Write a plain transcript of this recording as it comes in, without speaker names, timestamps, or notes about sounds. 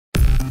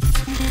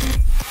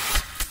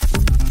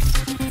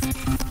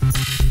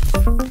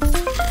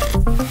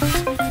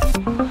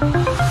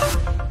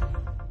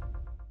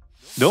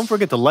Don't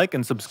forget to like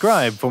and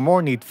subscribe for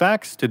more neat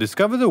facts to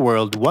discover the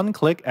world one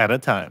click at a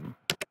time.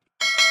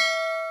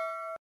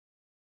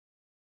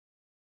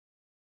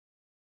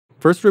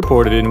 First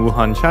reported in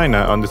Wuhan, China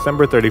on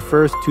December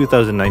 31,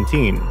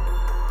 2019.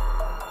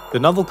 The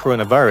novel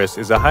coronavirus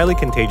is a highly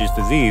contagious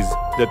disease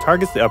that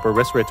targets the upper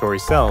respiratory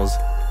cells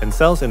and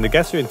cells in the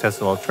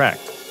gastrointestinal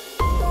tract.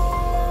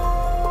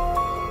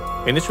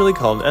 Initially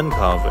called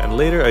NCoV and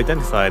later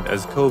identified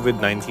as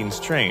COVID-19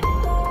 strain,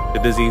 the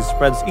disease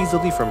spreads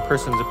easily from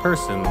person to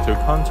person through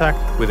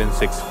contact within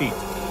 6 feet.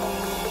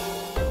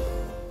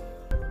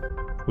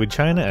 With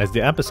China as the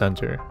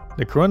epicenter,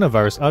 the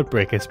coronavirus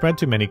outbreak has spread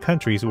to many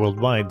countries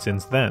worldwide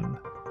since then,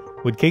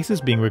 with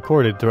cases being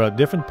recorded throughout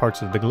different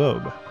parts of the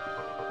globe.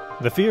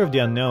 The fear of the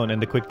unknown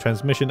and the quick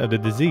transmission of the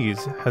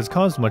disease has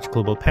caused much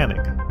global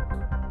panic.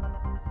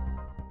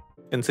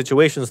 In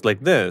situations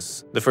like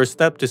this, the first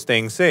step to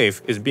staying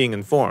safe is being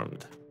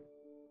informed.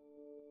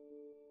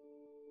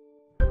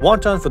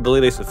 Watch out for the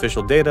latest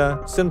official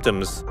data,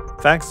 symptoms,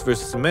 facts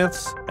versus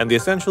myths, and the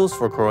essentials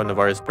for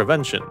coronavirus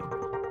prevention.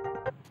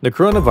 The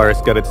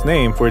coronavirus got its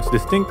name for its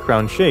distinct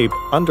crown shape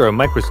under a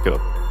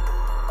microscope.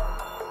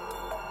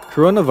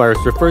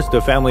 Coronavirus refers to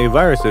a family of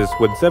viruses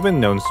with 7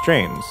 known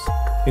strains,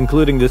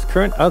 including this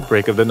current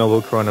outbreak of the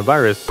novel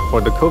coronavirus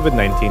or the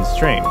COVID-19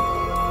 strain.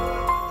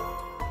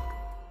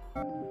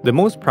 The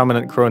most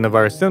prominent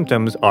coronavirus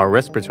symptoms are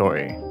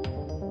respiratory.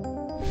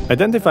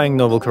 Identifying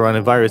novel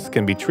coronavirus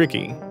can be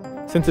tricky,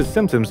 since its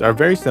symptoms are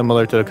very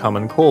similar to the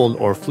common cold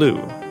or flu.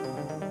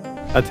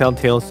 A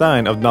telltale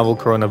sign of novel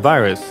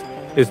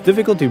coronavirus is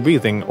difficulty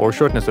breathing or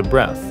shortness of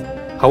breath.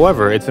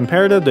 However, it's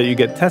imperative that you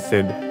get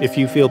tested if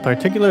you feel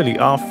particularly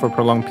off for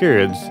prolonged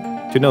periods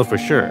to know for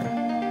sure,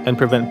 and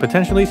prevent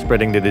potentially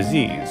spreading the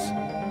disease.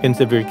 In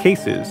severe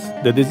cases,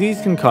 the disease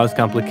can cause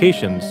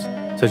complications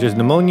such as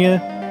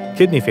pneumonia,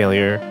 kidney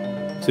failure,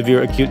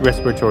 severe acute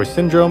respiratory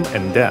syndrome,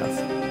 and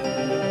death.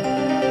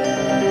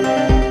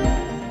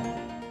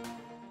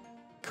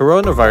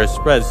 Coronavirus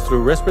spreads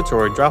through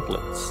respiratory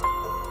droplets.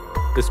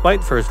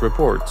 Despite first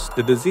reports,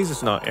 the disease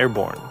is not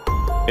airborne.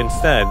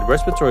 Instead,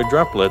 respiratory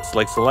droplets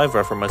like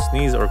saliva from a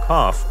sneeze or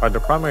cough are the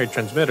primary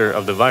transmitter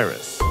of the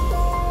virus.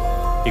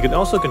 You can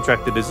also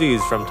contract the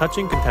disease from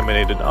touching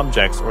contaminated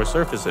objects or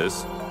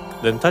surfaces,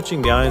 then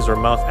touching the eyes or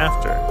mouth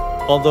after,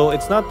 although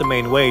it's not the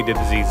main way the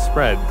disease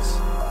spreads.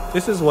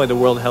 This is why the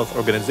World Health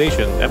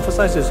Organization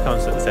emphasizes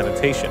constant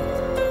sanitation,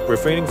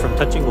 refraining from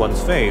touching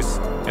one's face,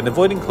 and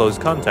avoiding close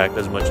contact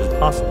as much as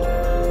possible.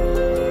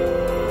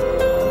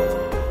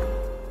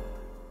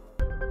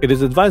 It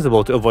is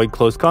advisable to avoid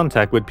close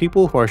contact with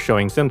people who are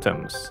showing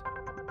symptoms.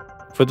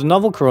 For the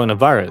novel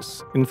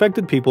coronavirus,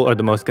 infected people are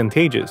the most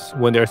contagious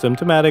when they are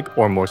symptomatic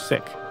or more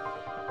sick.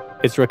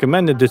 It's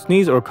recommended to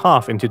sneeze or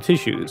cough into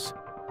tissues,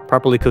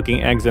 properly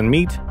cooking eggs and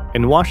meat,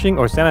 and washing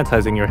or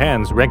sanitizing your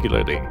hands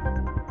regularly.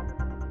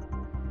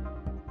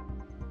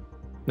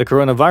 The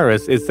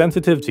coronavirus is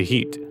sensitive to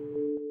heat.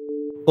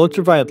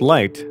 Ultraviolet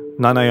light,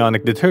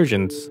 non-ionic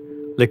detergents,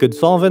 liquid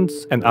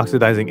solvents, and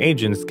oxidizing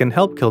agents can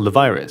help kill the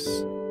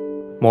virus.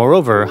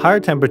 Moreover, higher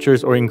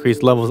temperatures or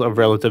increased levels of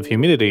relative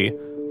humidity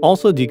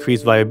also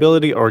decrease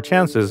viability or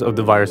chances of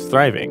the virus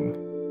thriving.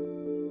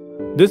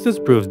 This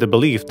disproves the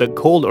belief that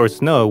cold or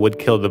snow would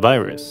kill the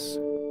virus.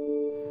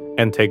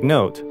 And take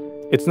note,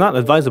 it's not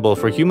advisable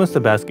for humans to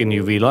bask in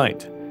UV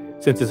light,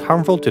 since it's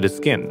harmful to the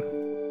skin.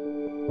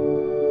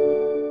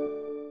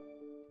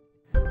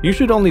 You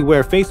should only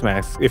wear face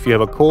masks if you have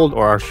a cold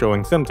or are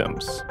showing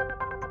symptoms.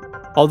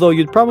 Although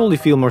you'd probably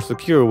feel more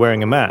secure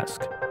wearing a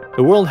mask,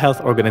 the World Health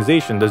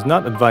Organization does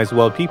not advise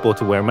well people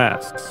to wear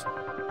masks.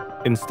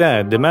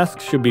 Instead, the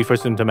masks should be for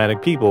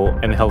symptomatic people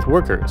and health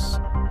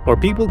workers, or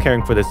people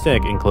caring for the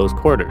sick in close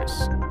quarters.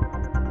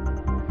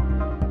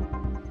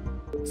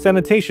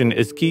 Sanitation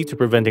is key to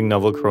preventing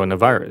novel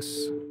coronavirus.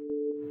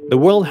 The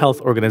World Health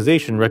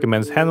Organization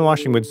recommends hand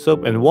washing with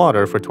soap and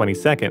water for 20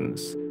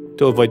 seconds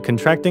to avoid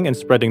contracting and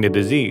spreading the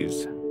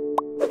disease.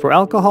 For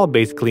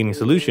alcohol-based cleaning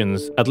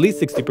solutions, at least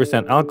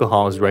 60%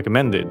 alcohol is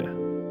recommended.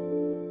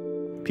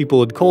 People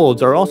with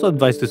colds are also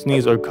advised to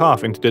sneeze or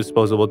cough into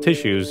disposable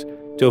tissues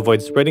to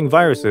avoid spreading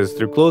viruses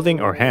through clothing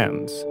or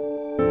hands.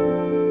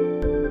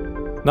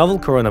 Novel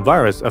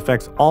coronavirus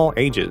affects all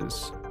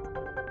ages.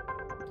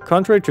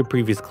 Contrary to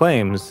previous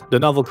claims, the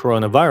novel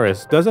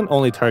coronavirus doesn't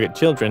only target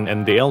children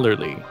and the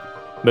elderly,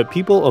 but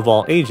people of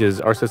all ages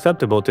are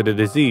susceptible to the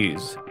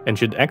disease and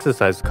should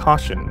exercise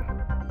caution.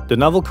 The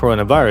novel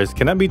coronavirus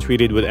cannot be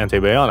treated with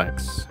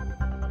antibiotics.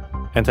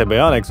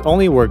 Antibiotics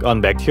only work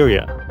on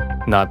bacteria,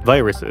 not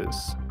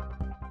viruses.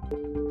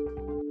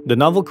 The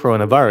novel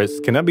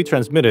coronavirus cannot be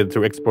transmitted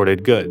through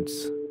exported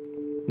goods.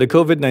 The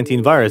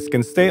COVID-19 virus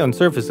can stay on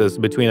surfaces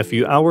between a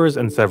few hours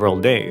and several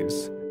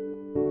days.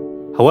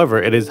 However,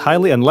 it is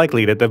highly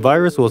unlikely that the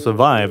virus will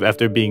survive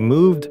after being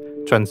moved,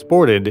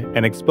 transported,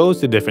 and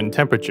exposed to different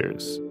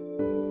temperatures.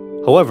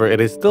 However,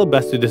 it is still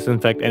best to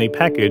disinfect any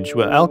package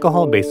with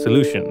alcohol-based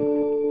solution.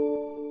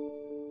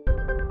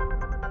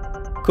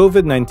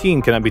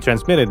 COVID-19 cannot be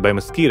transmitted by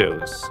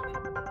mosquitoes.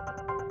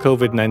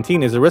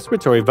 COVID-19 is a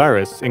respiratory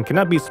virus and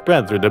cannot be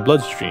spread through the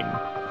bloodstream.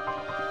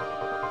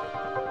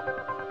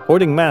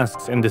 Hoarding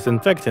masks and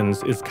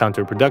disinfectants is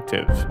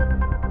counterproductive.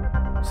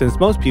 Since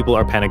most people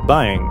are panic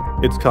buying,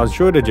 it's caused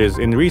shortages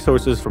in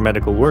resources for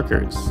medical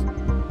workers.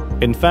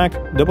 In fact,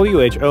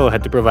 WHO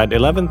had to provide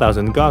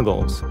 11,000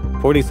 goggles,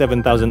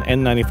 47,000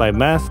 N95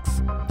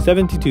 masks,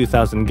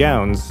 72,000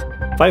 gowns,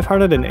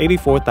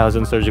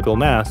 584,000 surgical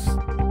masks,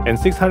 and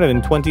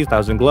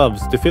 620,000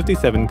 gloves to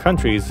 57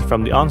 countries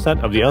from the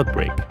onset of the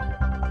outbreak.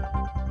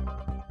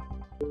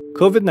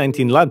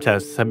 COVID-19 lab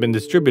tests have been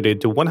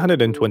distributed to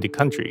 120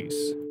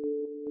 countries.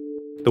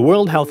 The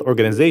World Health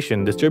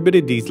Organization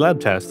distributed these lab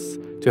tests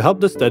to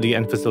help the study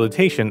and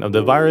facilitation of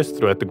the virus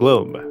throughout the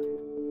globe.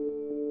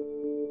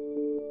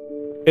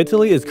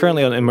 Italy is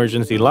currently on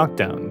emergency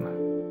lockdown.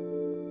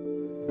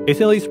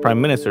 Italy's Prime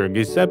Minister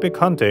Giuseppe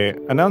Conte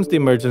announced the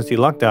emergency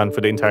lockdown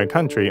for the entire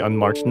country on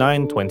March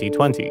 9,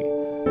 2020,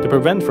 to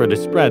prevent further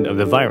spread of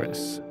the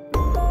virus.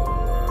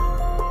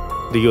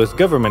 The US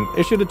government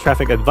issued a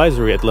traffic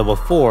advisory at level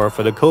 4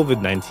 for the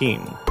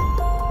COVID-19.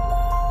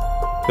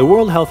 The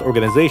World Health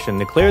Organization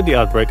declared the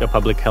outbreak a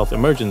public health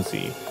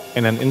emergency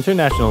and an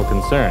international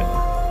concern.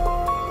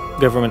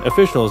 Government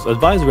officials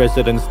advised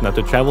residents not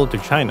to travel to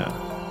China.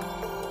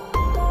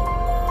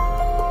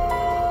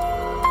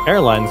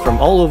 Airlines from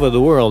all over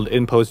the world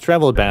imposed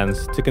travel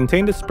bans to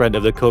contain the spread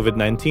of the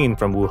COVID-19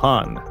 from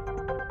Wuhan.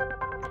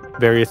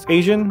 Various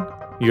Asian,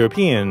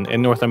 European,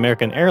 and North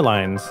American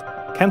airlines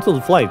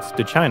canceled flights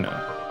to China.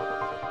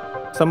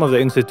 Some of the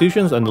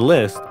institutions on the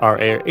list are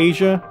Air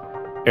Asia,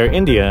 Air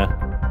India,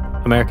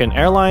 American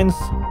Airlines,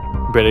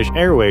 British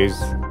Airways,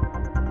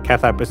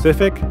 Cathay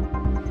Pacific,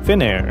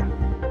 Finnair,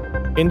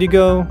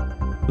 Indigo,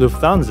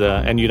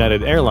 Lufthansa, and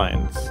United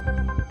Airlines.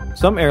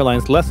 Some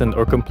airlines lessened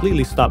or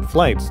completely stopped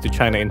flights to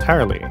China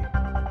entirely.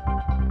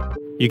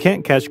 You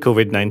can't catch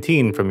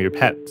COVID-19 from your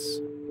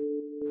pets.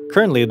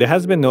 Currently, there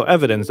has been no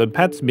evidence of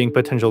pets being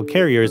potential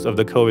carriers of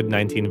the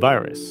COVID-19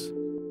 virus.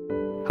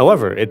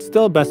 However, it's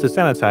still best to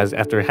sanitize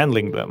after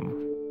handling them.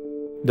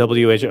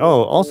 WHO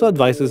also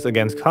advises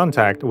against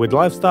contact with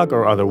livestock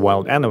or other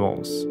wild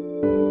animals.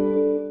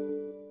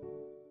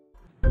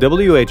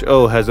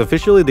 WHO has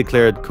officially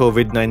declared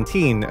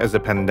COVID-19 as a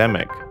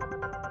pandemic.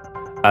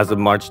 As of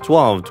March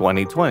 12,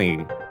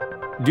 2020,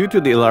 due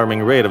to the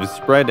alarming rate of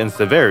spread and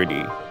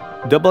severity,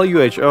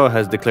 WHO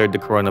has declared the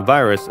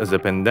coronavirus as a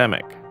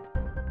pandemic.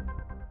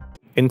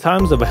 In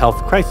times of a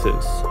health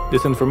crisis,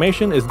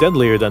 disinformation is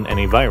deadlier than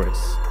any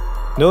virus.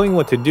 Knowing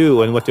what to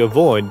do and what to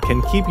avoid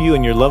can keep you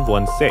and your loved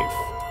ones safe.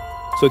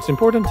 So it's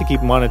important to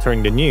keep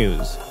monitoring the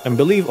news and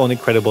believe only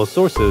credible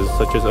sources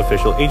such as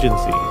official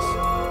agencies.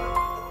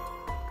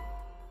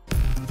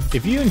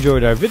 If you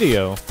enjoyed our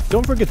video,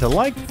 don't forget to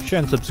like, share,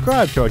 and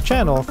subscribe to our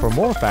channel for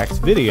more facts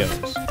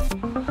videos.